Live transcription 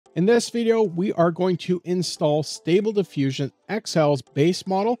In this video, we are going to install Stable Diffusion XL's base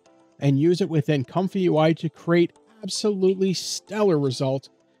model and use it within ComfyUI to create absolutely stellar results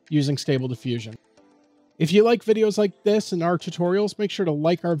using Stable Diffusion. If you like videos like this and our tutorials, make sure to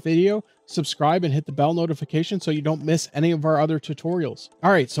like our video, subscribe, and hit the bell notification so you don't miss any of our other tutorials.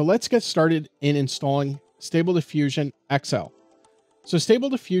 All right, so let's get started in installing Stable Diffusion XL. So Stable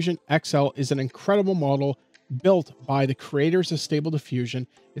Diffusion XL is an incredible model built by the creators of Stable Diffusion.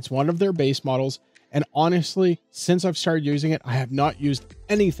 It's one of their base models. And honestly, since I've started using it, I have not used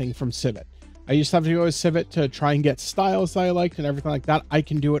anything from Civet. I used to have to go to Civet to try and get styles that I liked and everything like that. I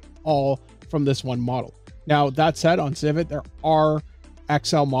can do it all from this one model. Now, that said, on Civet, there are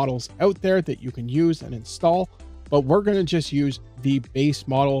XL models out there that you can use and install, but we're going to just use the base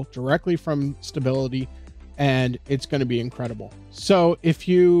model directly from Stability, and it's going to be incredible. So if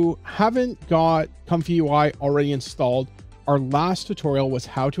you haven't got ComfyUI already installed, our last tutorial was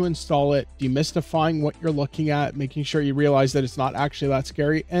how to install it, demystifying what you're looking at, making sure you realize that it's not actually that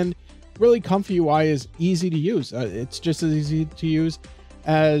scary. And really, ComfyUI is easy to use. It's just as easy to use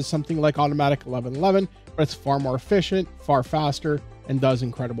as something like Automatic 1111, but it's far more efficient, far faster, and does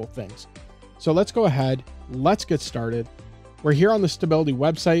incredible things. So let's go ahead, let's get started. We're here on the Stability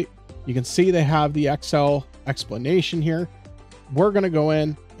website. You can see they have the XL explanation here. We're going to go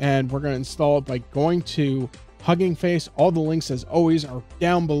in and we're going to install it by going to Hugging Face. All the links, as always, are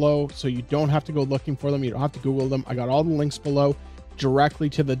down below, so you don't have to go looking for them. You don't have to Google them. I got all the links below directly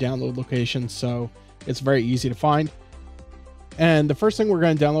to the download location, so it's very easy to find. And the first thing we're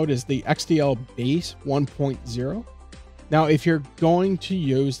going to download is the XDL Base 1.0. Now, if you're going to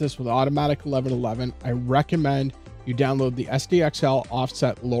use this with Automatic 1111, I recommend you download the SDXL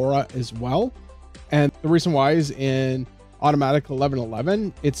Offset LoRa as well. And the reason why is in Automatic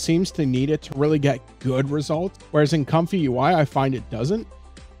 1111, it seems to need it to really get good results, whereas in ComfyUI, I find it doesn't.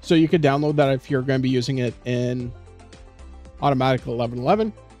 So you could download that if you're going to be using it in Automatic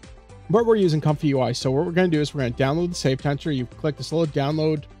 1111, but we're using ComfyUI. So what we're going to do is we're going to download the save tensor. You click this little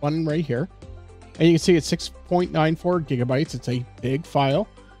download button right here, and you can see it's 6.94 gigabytes. It's a big file.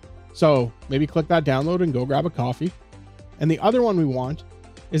 So maybe click that download and go grab a coffee. And the other one we want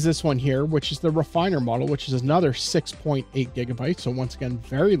is this one here, which is the refiner model, which is another 6.8 gigabytes. So once again,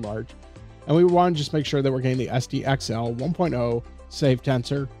 very large. And we want to just make sure that we're getting the SDXL 1.0 save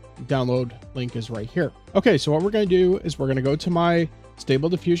tensor. Download link is right here. Okay, so what we're going to do is we're going to go to my Stable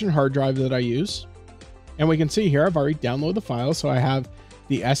Diffusion hard drive that I use. And we can see here, I've already downloaded the file. So I have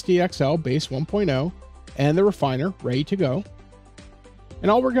the SDXL Base 1.0 and the refiner ready to go.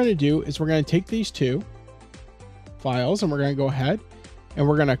 And all we're going to do is we're going to take these two files and we're going to go ahead and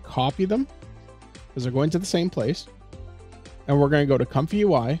we're going to copy them because they're going to the same place. And we're going to go to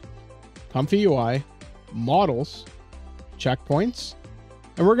ComfyUI, Models, Checkpoints,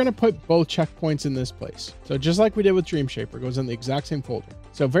 and we're going to put both checkpoints in this place. So just like we did with Dreamshaper, it goes in the exact same folder.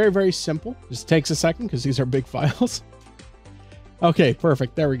 So very, very simple. Just takes a second because these are big files. Okay,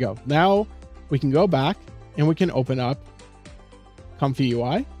 perfect. There we go. Now we can go back and we can open up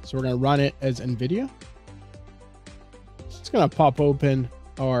ComfyUI. So we're going to run it as NVIDIA. It's going to pop open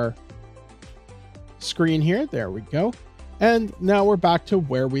our screen here. There we go. And now we're back to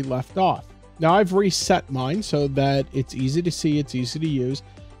where we left off. Now I've reset mine so that it's easy to see, it's easy to use.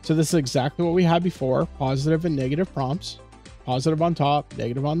 So this is exactly what we had before, positive and negative prompts, positive on top,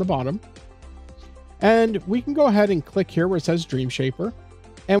 negative on the bottom. And we can go ahead and click here where it says Dreamshaper,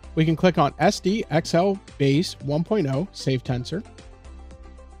 and we can click on SDXL Base 1.0 Save Tensor.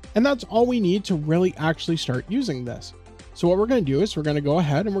 And that's all we need to really actually start using this. So what we're going to do is we're going to go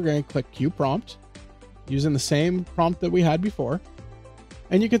ahead and we're going to click Q prompt using the same prompt that we had before.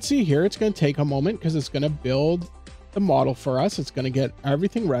 And you can see here, it's going to take a moment because it's going to build the model for us. It's going to get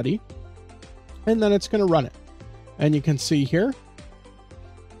everything ready, and then it's going to run it. And you can see here,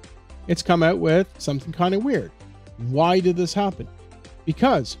 it's come out with something kind of weird. Why did this happen?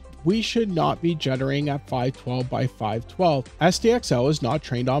 Because we should not be jittering at 512 by 512. SDXL is not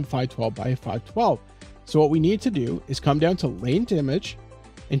trained on 512 by 512. So what we need to do is come down to latent image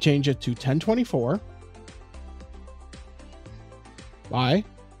and change it to 1024 by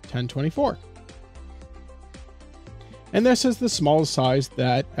 1024. And this is the smallest size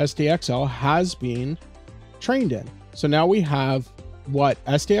that SDXL has been trained in. So now we have what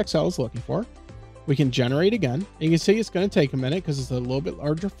SDXL is looking for. We can generate again. And you can see it's going to take a minute because it's a little bit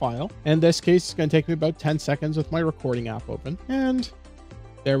larger file. In this case, it's going to take me about 10 seconds with my recording app open. And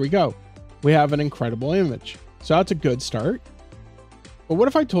there we go. We have an incredible image. So that's a good start. But what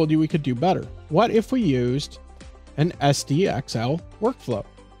if I told you we could do better? What if we used an SDXL workflow?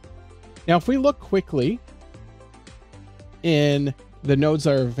 Now, if we look quickly in the nodes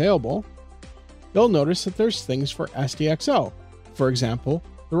that are available, you'll notice that there's things for SDXL. For example,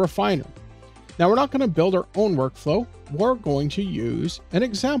 the refiner. Now we're not going to build our own workflow. We're going to use an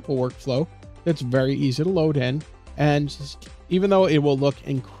example workflow that's very easy to load in. And even though it will look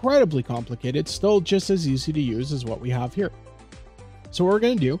incredibly complicated, it's still just as easy to use as what we have here. So what we're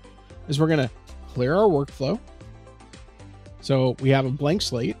going to do is we're going to clear our workflow. So we have a blank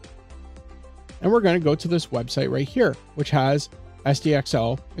slate. And we're going to go to this website right here, which has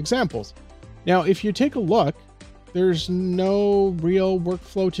SDXL examples. Now, if you take a look, there's no real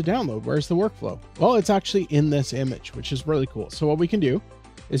workflow to download. Where's the workflow? Well, it's actually in this image, which is really cool. So what we can do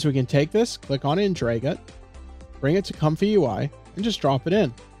is we can take this, click on it and drag it, bring it to ComfyUI and just drop it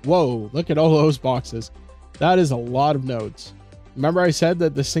in. Whoa, look at all those boxes. That is a lot of nodes. Remember I said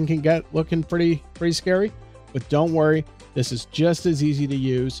that this thing can get looking pretty scary, but don't worry. This is just as easy to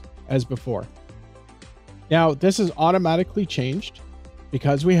use as before. Now this is automatically changed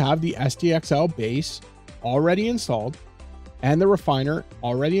because we have the SDXL base already installed and the refiner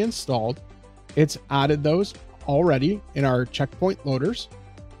already installed. It's added those already in our checkpoint loaders.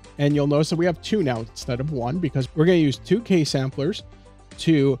 And you'll notice that we have 2 now instead of 1 because we're going to use 2 K samplers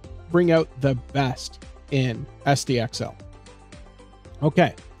to bring out the best in SDXL.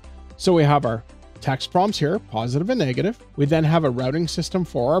 Okay, so we have our text prompts here, positive and negative. We then have a routing system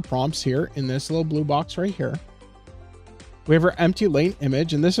for our prompts here in this little blue box right here. We have our empty lane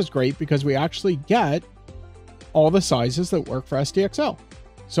image, and this is great because we actually get all the sizes that work for SDXL.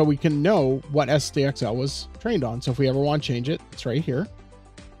 So we can know what SDXL was trained on. So if we ever want to change it, it's right here.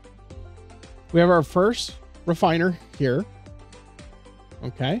 We have our first refiner here.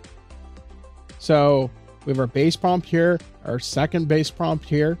 Okay. So we have our base prompt here, our second base prompt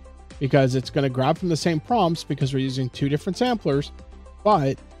here, because it's going to grab from the same prompts because we're using 2 different samplers,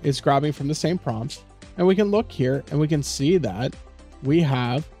 but it's grabbing from the same prompts. And we can look here and we can see that we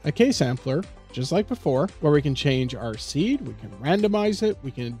have a K sampler, just like before, where we can change our seed, we can randomize it,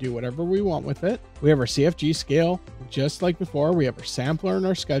 we can do whatever we want with it. We have our CFG scale, just like before. We have our sampler and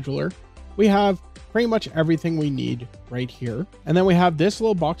our scheduler. We have pretty much everything we need right here. And then we have this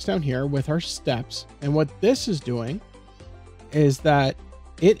little box down here with our steps. And what this is doing is that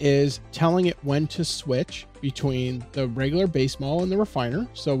it is telling it when to switch between the regular base model and the refiner.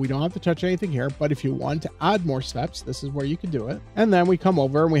 So we don't have to touch anything here, but if you want to add more steps, this is where you can do it. And then we come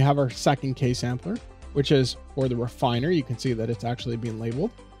over and we have our second K sampler, which is for the refiner. You can see that it's actually being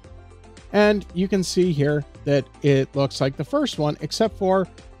labeled. And you can see here that it looks like the first one, except for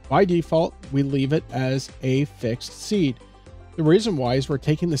by default, we leave it as a fixed seed. The reason why is we're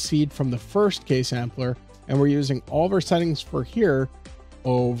taking the seed from the first K sampler and we're using all of our settings for here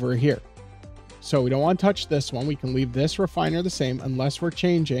over here. So we don't want to touch this one. We can leave this refiner the same unless we're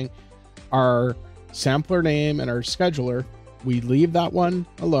changing our sampler name and our scheduler. We leave that one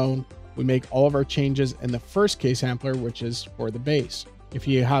alone. We make all of our changes in the first K sampler, which is for the base. If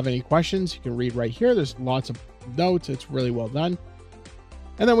you have any questions, you can read right here. There's lots of notes. It's really well done.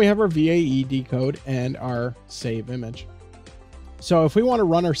 And then we have our VAE decode and our save image. So if we want to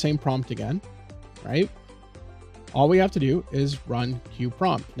run our same prompt again, right? All we have to do is run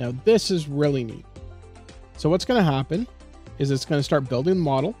qprompt. Now this is really neat. So what's going to happen is it's going to start building the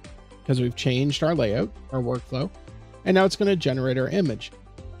model because we've changed our layout, our workflow, and now it's going to generate our image.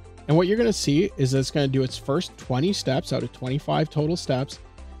 And what you're going to see is it's going to do its first 20 steps out of 25 total steps.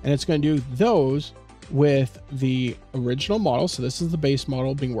 And it's going to do those with the original model. So this is the base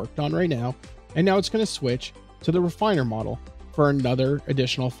model being worked on right now. And now it's going to switch to the refiner model for another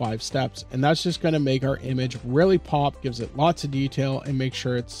additional 5 steps. And that's just going to make our image really pop, gives it lots of detail, and make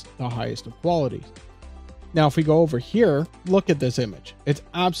sure it's the highest of quality. Now, if we go over here, look at this image. It's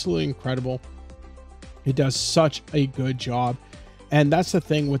absolutely incredible. It does such a good job. And that's the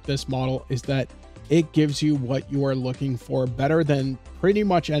thing with this model is that it gives you what you are looking for better than pretty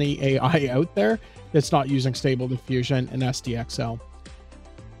much any AI out there that's not using Stable Diffusion and SDXL.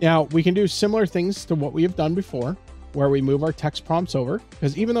 Now, we can do similar things to what we have done before, where we move our text prompts over,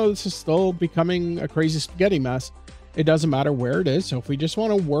 because even though this is still becoming a crazy spaghetti mess, it doesn't matter where it is. So if we just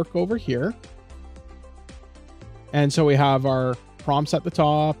want to work over here, and so we have our prompts at the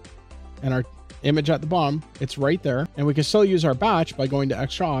top and our image at the bottom, it's right there. And we can still use our batch by going to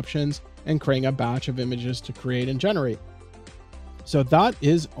extra options and creating a batch of images to create and generate. So that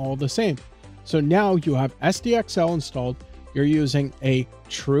is all the same. So now you have SDXL installed. You're using a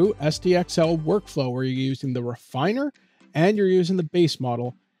true SDXL workflow where you're using the refiner and you're using the base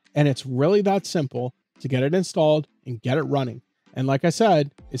model. And it's really that simple to get it installed and get it running. And like I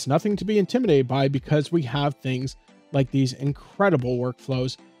said, it's nothing to be intimidated by because we have things like these incredible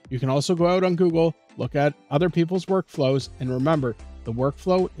workflows. You can also go out on Google, look at other people's workflows, and remember, The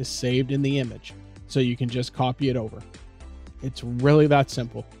workflow is saved in the image, so you can just copy it over. It's really that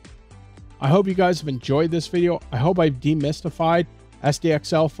simple. I hope you guys have enjoyed this video. I hope I've demystified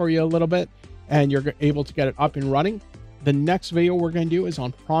SDXL for you a little bit and you're able to get it up and running. The next video we're going to do is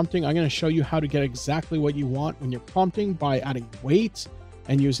on prompting. I'm going to show you how to get exactly what you want when you're prompting by adding weights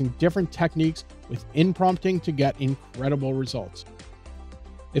and using different techniques within prompting to get incredible results.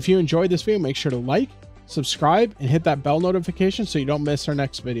 If you enjoyed this video, make sure to like, subscribe, and hit that bell notification so you don't miss our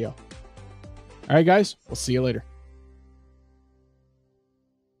next video. All right, guys, we'll see you later.